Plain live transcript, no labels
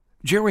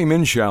Jerry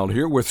Minschild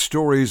here with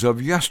stories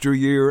of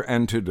yesteryear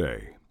and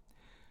today.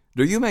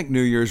 Do you make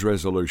New Year's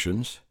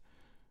resolutions?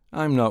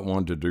 I'm not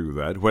one to do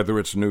that, whether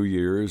it's New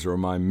Year's or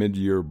my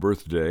mid-year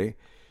birthday,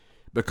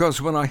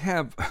 because when I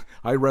have,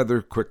 I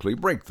rather quickly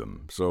break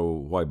them, so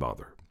why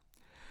bother?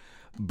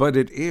 But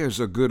it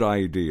is a good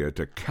idea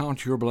to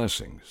count your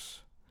blessings,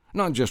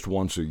 not just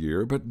once a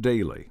year, but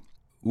daily.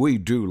 We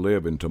do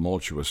live in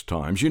tumultuous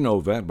times. You know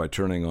that by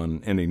turning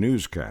on any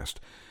newscast,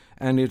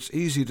 and it's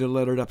easy to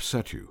let it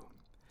upset you.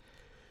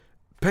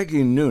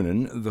 Peggy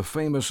Noonan, the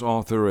famous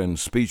author and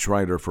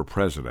speechwriter for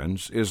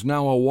presidents, is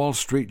now a Wall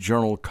Street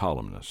Journal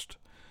columnist.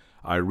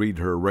 I read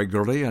her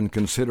regularly and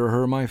consider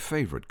her my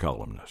favorite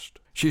columnist.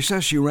 She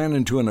says she ran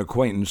into an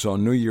acquaintance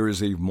on New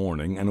Year's Eve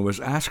morning and was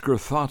asked her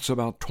thoughts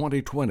about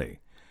 2020.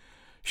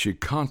 She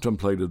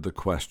contemplated the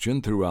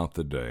question throughout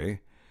the day.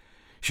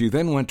 She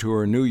then went to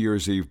her New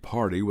Year's Eve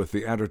party with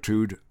the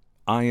attitude,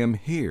 I am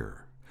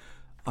here.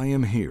 I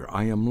am here.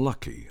 I am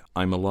lucky.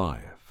 I'm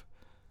alive.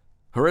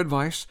 Her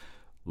advice?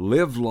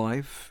 Live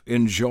life,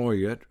 enjoy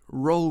it,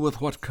 roll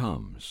with what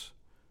comes.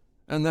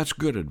 And that's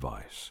good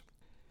advice.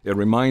 It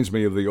reminds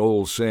me of the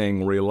old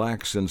saying,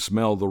 relax and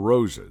smell the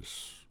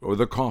roses, or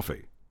the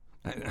coffee.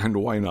 And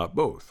why not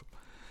both?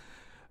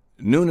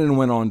 Noonan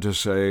went on to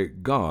say,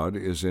 God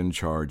is in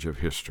charge of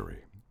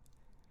history.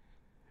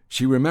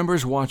 She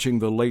remembers watching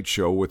The Late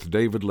Show with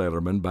David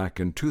Letterman back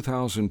in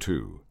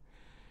 2002.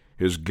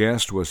 His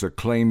guest was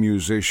acclaimed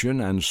musician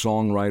and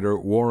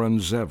songwriter Warren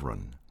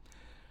Zevon.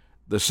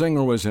 The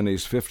singer was in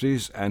his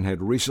 50s and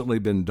had recently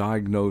been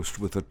diagnosed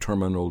with a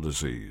terminal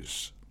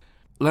disease.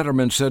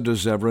 Letterman said to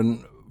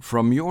Zevon,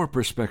 from your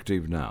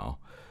perspective now,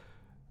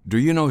 do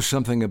you know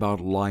something about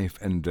life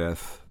and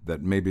death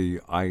that maybe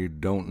I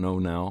don't know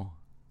now?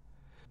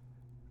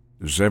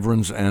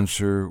 Zevon's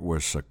answer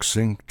was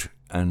succinct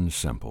and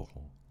simple.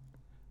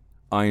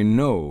 I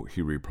know,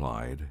 he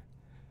replied,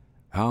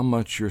 how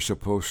much you're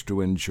supposed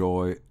to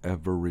enjoy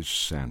every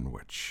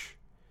sandwich.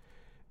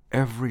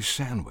 Every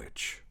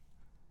sandwich.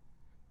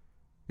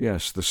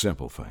 Yes, the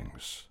simple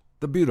things,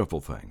 the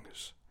beautiful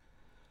things.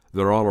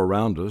 They're all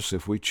around us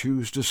if we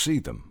choose to see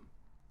them.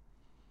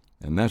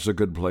 And that's a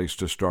good place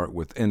to start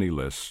with any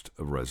list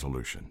of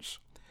resolutions.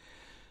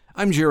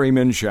 I'm Jerry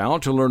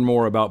Minschild. To learn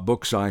more about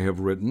books I have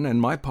written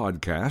and my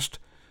podcast,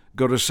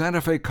 go to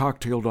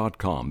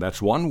SantaFeCocktail.com.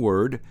 That's one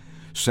word,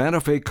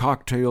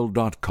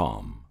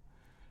 SantaFeCocktail.com.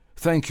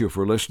 Thank you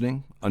for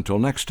listening. Until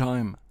next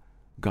time,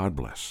 God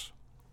bless.